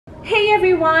Hey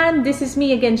everyone, this is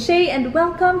me again, Shay, and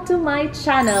welcome to my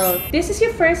channel. This is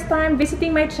your first time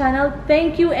visiting my channel.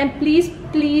 Thank you, and please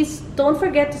don't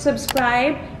forget to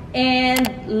subscribe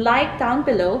and like down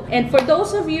below. And for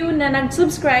those of you na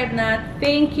nag-subscribe na,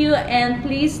 thank you, and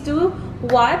please do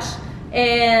watch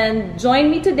and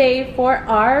join me today for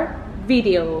our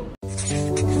video.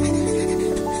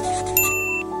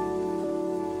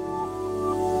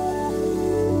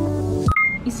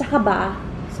 Isa ka ba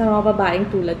sa mga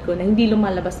babaeng tulad ko na hindi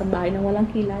lumalabas ng bahay nang walang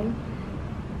kilay?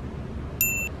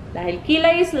 Dahil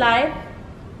kilay is life,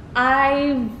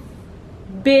 I've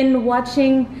been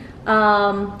watching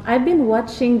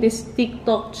this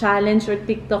TikTok challenge or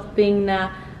TikTok thing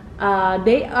na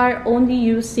they are only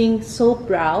using soap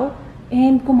brow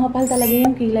and kumapal talaga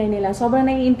yung kilay nila.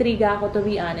 Sobrang naiintriga ako, to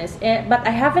be honest. But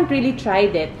I haven't really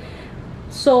tried it.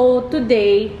 So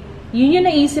today, yun yung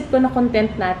naisip ko na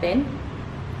content natin.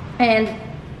 And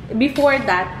before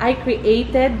that, I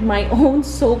created my own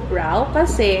soap brow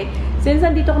kasi since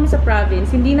nandito kami sa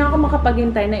province, hindi na ako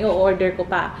makapaghintay na i-order ko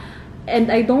pa. And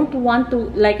I don't want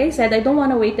to, like I said, I don't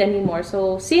want to wait anymore.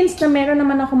 So since na meron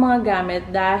naman ako mga gamit,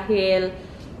 dahil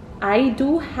I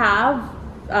do have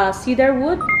cedar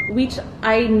wood, which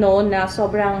I know na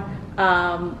sobrang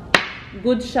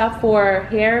good siya for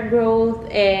hair growth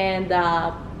and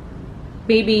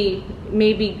maybe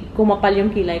kumapal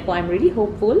yung kilay ko. I'm really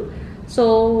hopeful.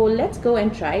 So let's go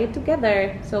and try it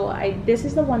together. So this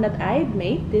is the one that I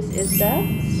made. This is the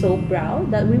soap brow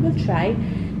that we will try.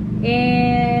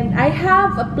 And I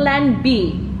have a plan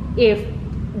B. If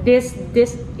this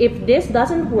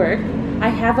doesn't work, I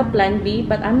have a plan B,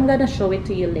 but I'm gonna show it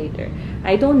to you later.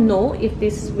 I don't know if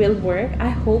this will work.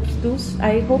 I hope to.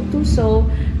 So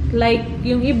like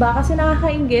yung iba kasi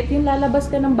nakakainggit, yung lalabas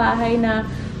ka ng bahay na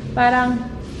parang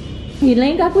yun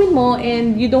lang yung gagawin mo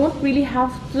and you don't really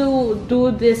have to do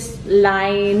this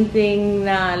line thing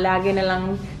na lagi na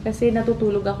lang, kasi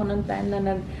natutulog ako ng time na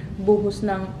nagbuhos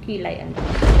ng kilay.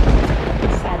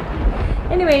 Sadly.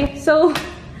 Anyway, so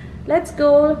let's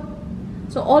go.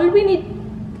 So all we need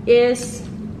is,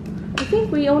 I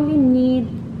think we only need,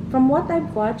 from what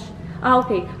I've watched,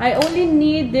 okay, I only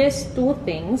need these two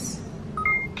things.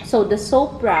 So the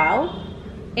soap brow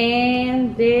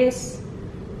and this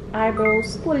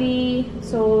eyebrows pulley.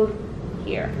 So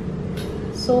here,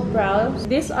 soap brows.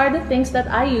 These are the things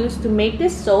that I use to make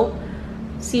this soap.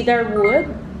 Cedar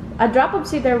wood, a drop of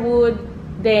cedar wood,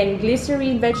 then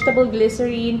glycerine, vegetable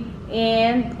glycerine,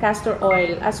 and castor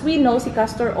oil. As we know, si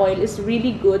castor oil is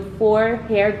really good for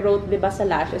hair growth, diba, sa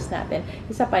lashes natin.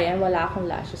 Isa pa yan, wala akong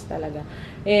lashes talaga.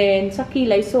 And sa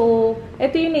kilay, so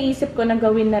ito yung naisip ko na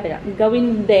gawin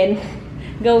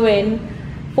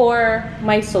for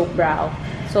my soap brow.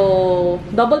 So,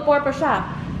 double purpose siya.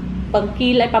 Pag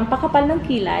kilay, pampakapal ng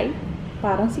kilay,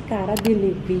 parang si Cara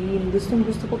Delevingne.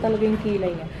 Gusto ko talaga yung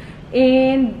kilay niya.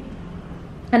 And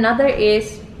another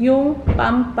is yung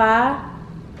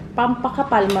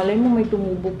pampakapal. Malay mo may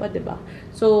tumubo pa, diba?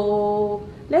 So,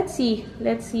 let's see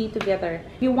together.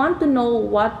 If you want to know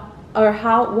what are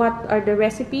the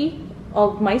recipe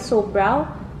of my soap brow,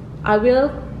 I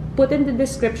will put in the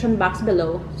description box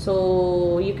below,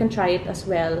 so you can try it as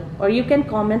well, or you can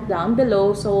comment down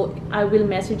below, so I will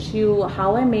message you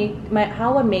how I make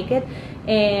it,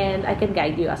 and I can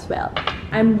guide you as well.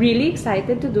 I'm really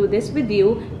excited to do this with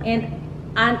you, and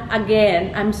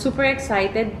again, I'm super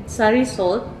excited sa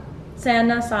result.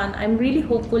 Sana, I'm really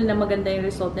hopeful na maganda yung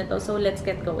result nito. So let's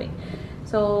get going.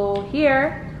 So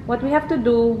here, what we have to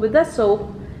do with the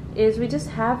soap is we just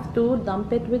have to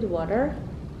dump it with water.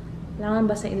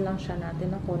 Kailangan basain lang siya natin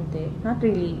ng konti. Not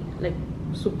really, like,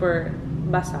 super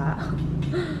basa.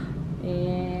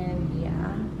 And,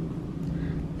 yeah.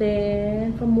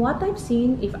 Then, from what I've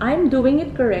seen, if I'm doing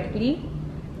it correctly,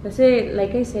 kasi,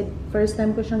 like I said, first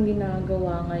time ko siyang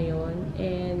ginagawa ngayon.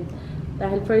 And,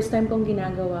 dahil first time kong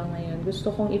ginagawa ngayon, gusto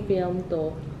kong i-film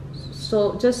to.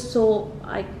 So, just so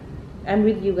I'm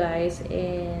with you guys.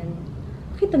 And,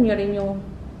 makita niyo rin yung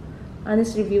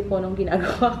honest review ko nung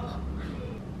ginagawa ko.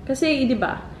 Kasi, di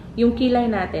ba, yung kilay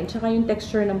natin, tsaka yung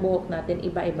texture ng buhok natin,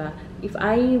 iba-iba. If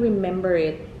I remember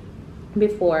it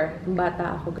before,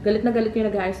 bata ako, galit na galit yung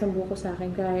nag-aayos ng buhok ko sa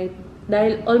akin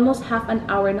dahil almost half an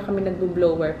hour na kami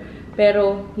nag-blower.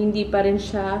 Pero, hindi pa rin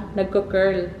siya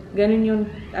nagko-curl. Ganun yung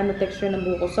texture ng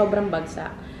buhok ko. Sobrang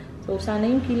bagsak. So, sana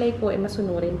yung kilay ko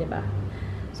masunurin, di ba?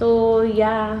 So,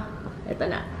 yeah. Ito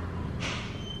na.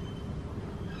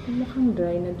 Mukhang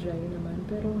dry naman.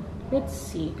 Pero, let's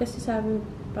see. Kasi sabi,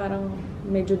 parang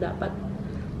medyo dapat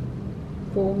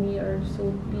foamy or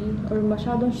soapy. Or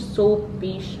masyadong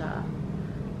soapy siya.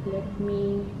 Let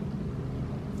me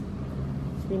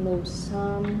remove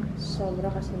some. Sobra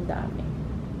kasing dami.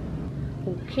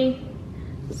 Okay.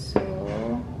 So,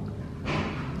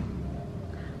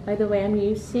 by the way, I'm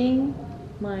using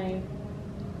my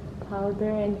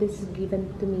powder and this is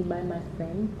given to me by my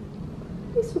friend.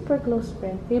 He's super close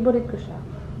friend. Favorite ko siya.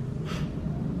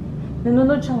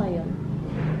 Nanonood siya ngayon.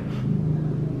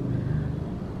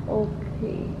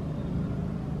 Okay.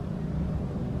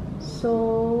 So,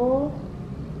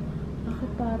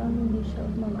 bakit parang hindi siya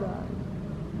magaan?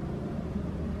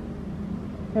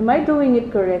 Am I doing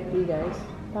it correctly, guys?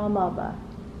 Tama ba?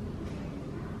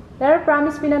 Pero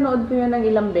promise, pinanood ko yun ng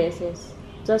ilang beses.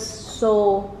 Just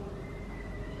so,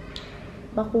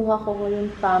 makuha ko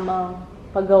yung tamang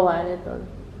paggawa nito.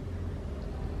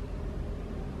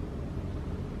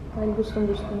 Ay,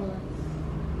 gustong-gusto mo.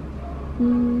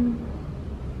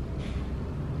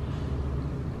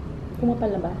 Kumapal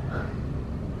na ba?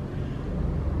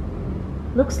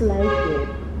 Looks like it.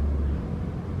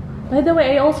 By the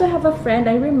way, I also have a friend,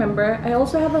 I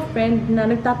also have a friend na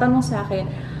nagtatanong sa akin,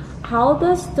 how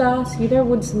does the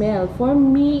cedarwood smell? For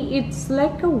me, it's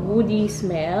like a woody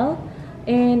smell.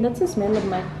 And that's the smell of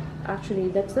my,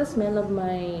 that's the smell of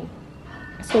my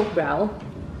soap brow.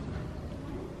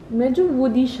 Medyo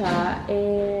woody siya.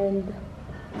 And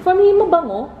for me,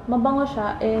 mabango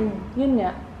siya. And yun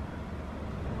nga.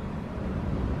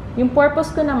 Yung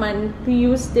purpose ko naman to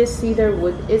use this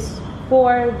cedarwood is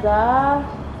for the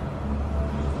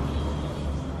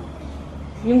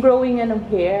yung growing ng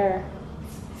hair.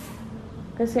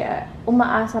 Kasi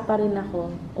umaasa pa rin ako.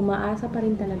 Umaasa pa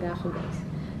rin talaga ako, guys.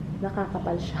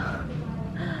 Nakakapal siya.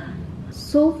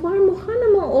 So far, mukha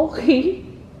namang okay.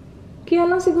 Kaya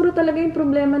lang siguro talaga yung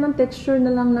problema ng texture na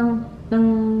lang ng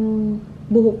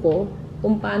buhok ko.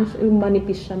 Kung paano yung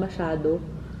manipis siya masyado.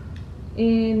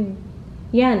 And,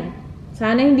 yan.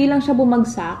 Sana hindi lang siya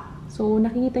bumagsak. So,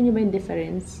 nakikita nyo ba yung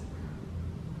difference?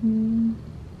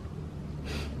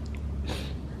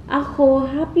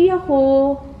 Happy ako.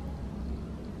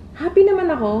 Happy naman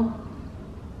ako.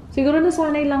 Siguro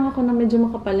nasanay lang ako na medyo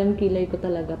makapal ang kilay ko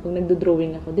talaga pag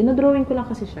nagdo-drawing ako. Dinodrawing ko lang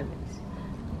kasi siya, guys.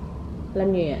 Alam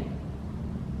niyo yan.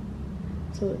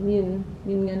 So, yun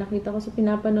nga, nakita ko sa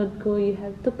pinapanood ko, you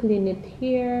have to clean it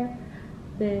here.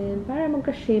 Then, para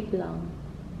magka-shape lang.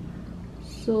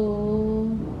 So,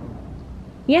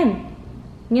 yan.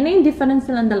 Yan na yung difference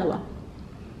nilang dalawa.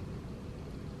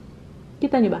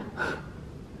 Kita niyo ba?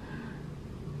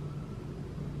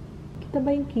 Kita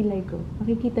ba yung kilay ko?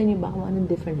 Makikita niyo ba kung anong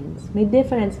difference? May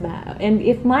difference ba? And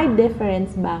if may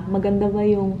difference ba, maganda ba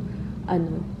yung,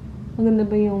 maganda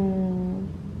ba yung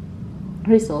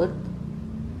result?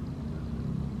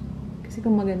 Kasi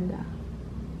kung maganda,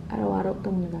 araw-araw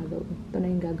itong nagagawin. Ito na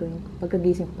yung gagawin ko.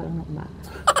 Pagkagising ko pa lang ng umaga.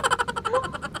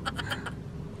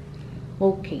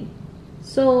 Okay.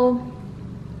 So,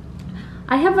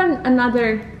 I have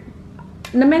another,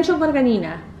 na-mention ko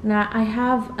kanina, na I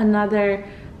have another,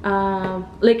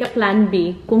 like a plan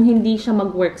B, kung hindi siya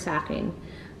mag-work sa akin.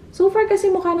 So far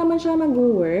kasi mukha naman siya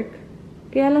mag-work.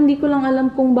 Kaya lang di ko lang alam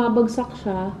kung babagsak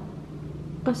siya.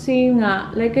 Kasi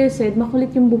nga, like I said,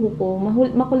 makulit yung buhok ko.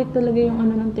 Makulit talaga yung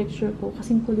ng texture ko.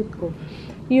 Kasing kulit ko.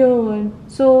 Yun.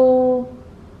 So,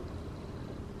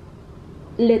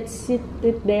 let's sit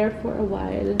it there for a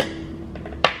while.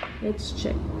 Let's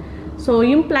check. So,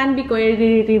 yung plan B ko,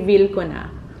 i-reveal ko na.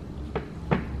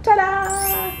 Tada!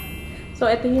 So,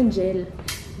 ito yung gel.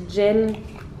 Gel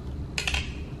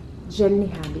ni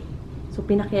Heyyy. So,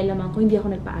 pinakialaman ko, hindi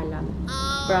ako nagpaalam.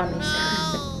 Promise.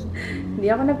 Hindi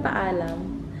ako nagpaalam.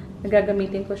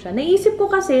 Nagagamitin ko siya. Naisip ko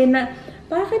kasi na,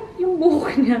 bakit yung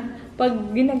buhok niya, pag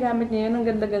ginagamit niya yun, ang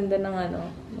ganda-ganda ng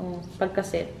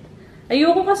pagkaset.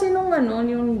 Ayoko kasi nung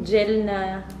yung gel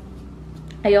na,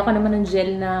 ayoko naman ng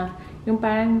gel na, yung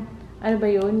parang, ano ba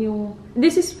yun? Yung,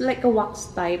 this is like a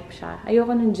wax type siya.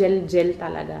 Ayoko ng gel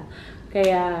talaga.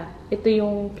 Kaya, ito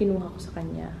yung kinuha ko sa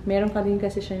kanya. Meron ka din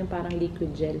kasi siya yung parang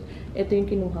liquid gel. Ito yung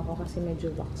kinuha ko kasi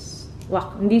medyo wax.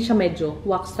 Hindi siya medyo.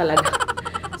 Wax talaga.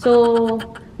 So,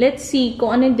 let's see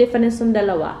kung ano yung difference ng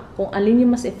dalawa. Kung alin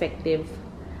yung mas effective.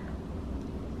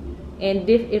 And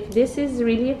if this is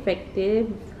really effective,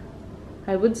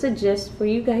 I would suggest for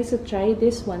you guys to try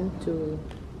this one too.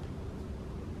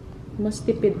 Mas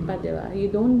tipid pa, diba?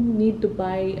 You don't need to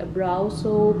buy a brow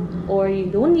soap or you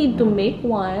don't need to make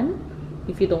one.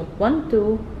 If you don't want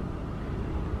to,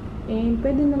 and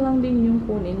pwede na lang din yung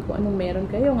kunin kung anong meron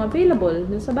kayong available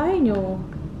dun sa bahay nyo.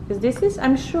 Because this is,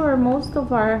 I'm sure, most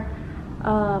of our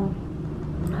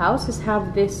houses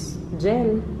have this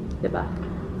gel, diba?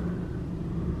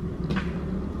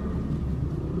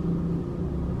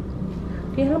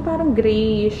 Kaya lang parang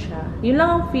grayish siya. Yun lang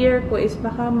ang fear ko is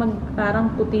baka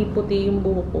parang puti-puti yung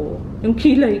buhok ko. Yung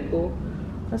kilay ko.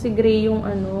 Kasi gray yung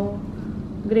ano,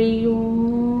 gray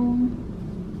yung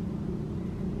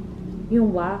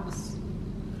wax.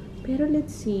 Pero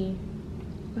let's see.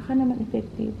 Baka naman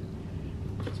effective.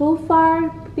 So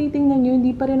far, titingnan nyo,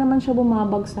 hindi pa rin naman siya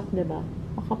bumabagsak, diba?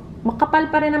 Makapal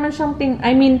pa rin naman siyang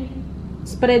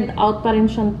spread out pa rin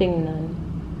siyang tingnan.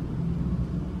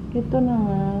 Ito na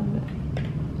nga.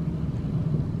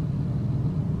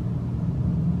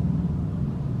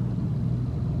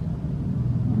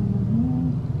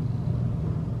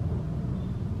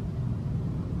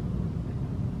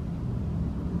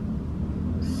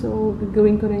 So,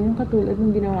 gagawin ko rin yung katulad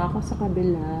ng ginawa ko sa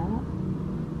kabila.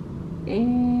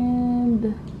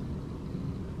 And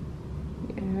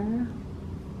here.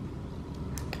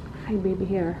 Hi, baby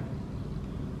hair.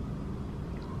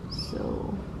 So,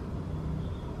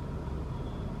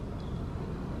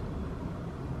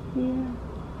 here.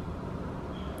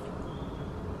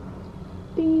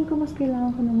 Tingin ko mas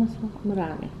kailangan ko ng mas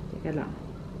marami. Teka lang.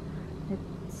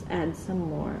 Let's add some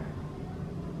more.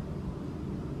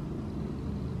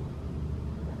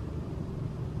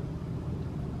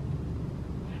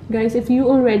 Guys, if you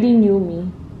already knew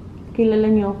me, kilala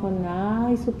niyo ako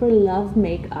na I super love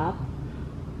makeup.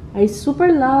 I super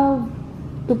love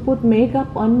to put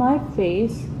makeup on my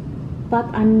face, but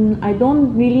I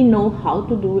don't really know how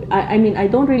to do it. I mean,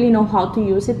 I don't really know how to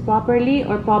use it properly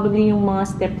or probably yung mga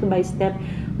step by step.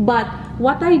 But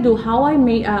what I do, how I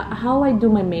do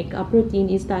my makeup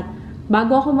routine is that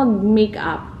bago ako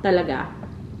mag-makeup talaga,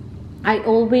 I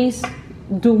always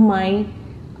do my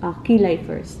kilay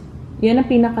first. Yan ang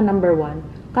pinaka number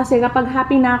 1. Kasi kapag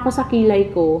happy na ako sa kilay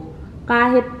ko,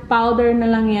 kahit powder na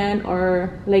lang yan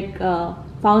or like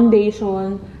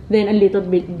foundation, then a little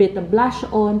bit of blush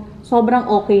on, sobrang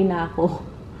okay na ako.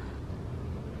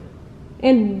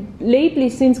 And lately,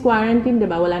 since quarantine,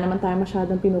 diba, wala naman tayo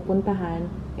masyadong pinupuntahan.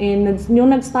 And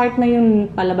yung nag-start na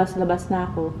yung palabas-labas na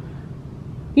ako,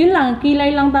 yun lang,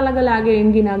 kilay lang talaga lagi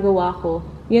yung ginagawa ko.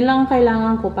 Yun lang ang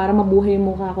kailangan ko para mabuhay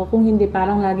yung mukha ko. Kung hindi,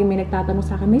 parang lagi may nagtatanong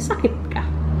sa akin, may sakit ka.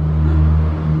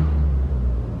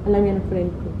 Alam yan ang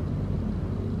friend ko.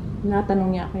 Natanong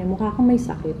niya ako, mukha kong may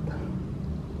sakit.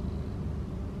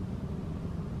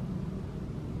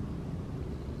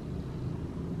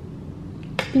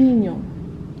 Tingin nyo.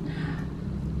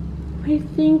 I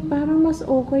think parang mas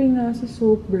okay nga sa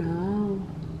soap brow.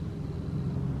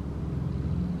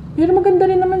 Pero maganda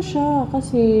rin naman siya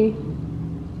kasi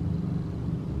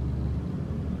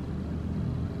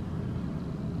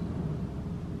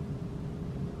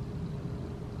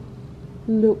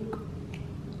look.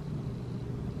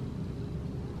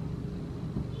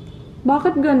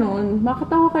 Bakit ganun? Bakit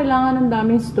ako kailangan ng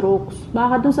daming strokes?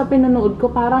 Bakit dun sa pinanood ko,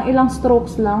 parang ilang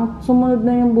strokes lang, sumunod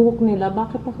na yung buhok nila.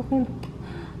 Bakit ako kailangan?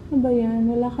 Ano ba yan?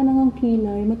 Wala ka nang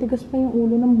kilay. Matigas pa yung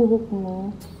ulo ng buhok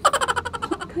mo.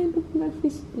 What kind of mess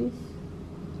is this?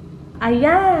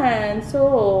 Ayan! So,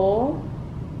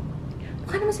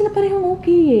 baka naman sila parehong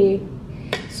okay eh.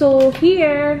 So,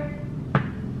 here,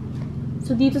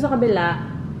 so dito sa kabila,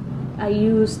 I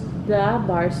used the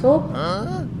bar soap.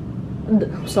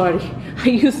 Sorry,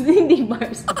 I used hindi bar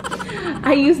soap.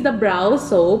 I used the brow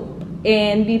soap.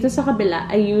 And dito sa kabila,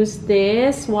 I used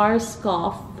this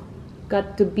Schwarzkopf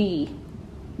Got to Be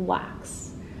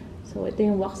wax. So, ito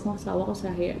yung wax ng asawa ko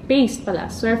sa hair. Paste pala.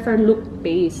 Surfer Look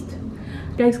Paste.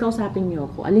 Guys, kausapin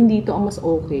niyo ako. Alin dito ang mas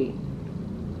okay?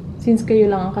 Since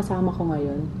kayo lang ang kasama ko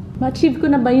ngayon. Ma-achieve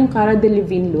ko na ba yung Cara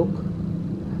Delevingne look?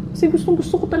 Kasi gusto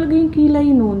ko talaga yung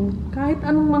kilay nun. Kahit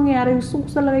anong mangyari, gusto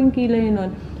ko talaga yung kilay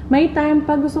nun. May time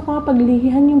pa gusto ko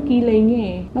paglihihan yung kilay niya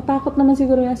eh. Matakot naman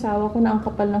siguro yung asawa ko na ang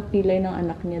kapal ng kilay ng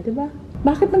anak niya, di ba?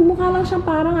 Bakit nagmukha lang siyang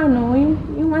parang ano,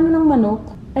 yung ano ng manok?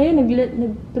 Ayun,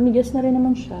 tumigas na rin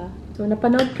naman siya. So,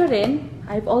 napanood ko rin.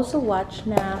 I've also watched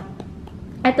na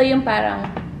ito yung parang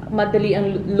madali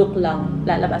ang look lang,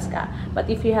 lalabas ka.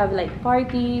 But if you have like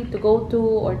party to go to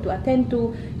or to attend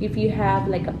to, if you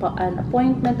have like an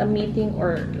appointment, a meeting,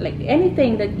 or like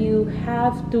anything that you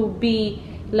have to be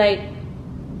like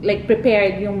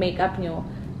prepared yung makeup nyo,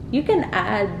 you can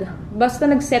add, basta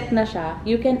nag-set na siya,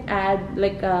 you can add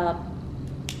like a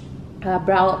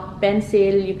brow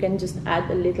pencil, you can just add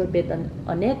a little bit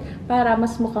on it para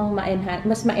mas mukhang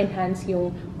ma-enhance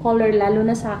yung color, lalo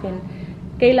na sa akin.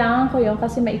 Kailangan ko yun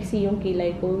kasi maiksi yung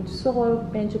kilay ko. Gusto ko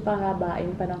medyo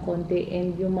pahabain pa ng konti,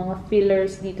 and yung mga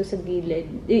fillers dito sa gilid,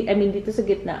 I mean dito sa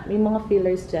gitna, may mga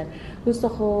fillers dyan. Gusto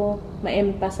ko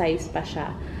ma-emphasize pa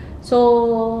siya.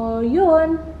 So,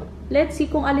 yun. Let's see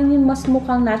kung alin yung mas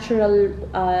mukhang natural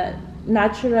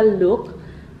look.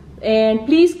 And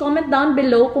please comment down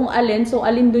below kung alin. So,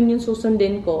 alin dun yung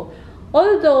susundin ko.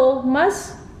 Although,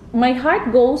 my heart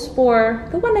goes for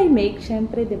the one I make.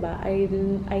 Syempre, diba?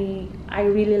 I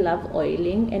really love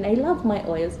oiling. And I love my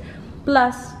oils.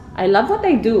 Plus, I love what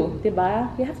I do.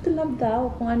 Diba? You have to love daw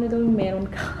kung ano daw yung meron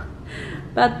ka.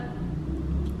 But,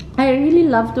 I really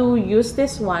love to use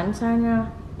this one. Sana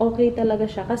okay talaga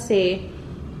siya kasi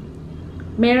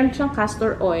meron siyang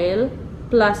castor oil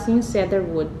plus yung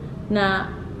cedarwood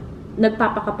na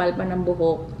nagpapakapal pa ng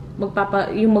buhok.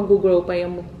 Yung mag-grow pa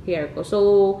yung hair ko. So,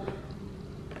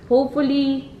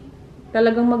 hopefully,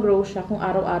 talagang mag-grow siya kung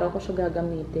araw-araw ko siya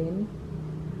gagamitin.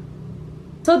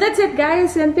 So, that's it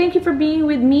guys. And thank you for being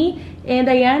with me. And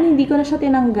ayan, hindi ko na siya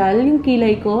tinanggal. Yung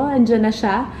kilay ko, andyan na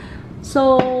siya.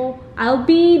 So, I'll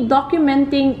be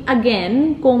documenting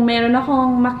again kung meron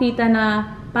akong makita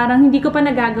na parang hindi ko pa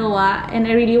nagagawa and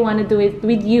I really want to do it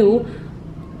with you.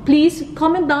 Please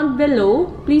comment down below.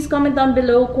 Please comment down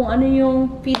below kung ano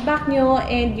yung feedback nyo,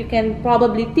 and you can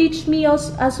probably teach me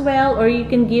as well, or you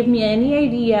can give me any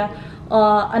idea,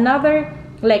 another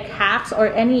like hacks or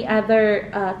any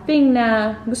other thing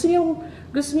na gusto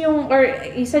nyo or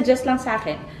i-suggest lang sa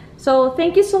akin. So,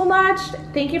 thank you so much.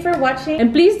 Thank you for watching. And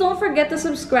please don't forget to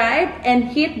subscribe and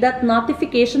hit that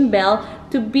notification bell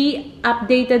to be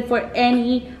updated for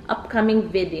any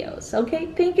upcoming videos. Okay?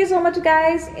 Thank you so much,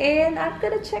 guys. And I'm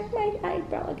gonna check my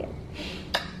eyebrow again.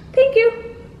 Thank you.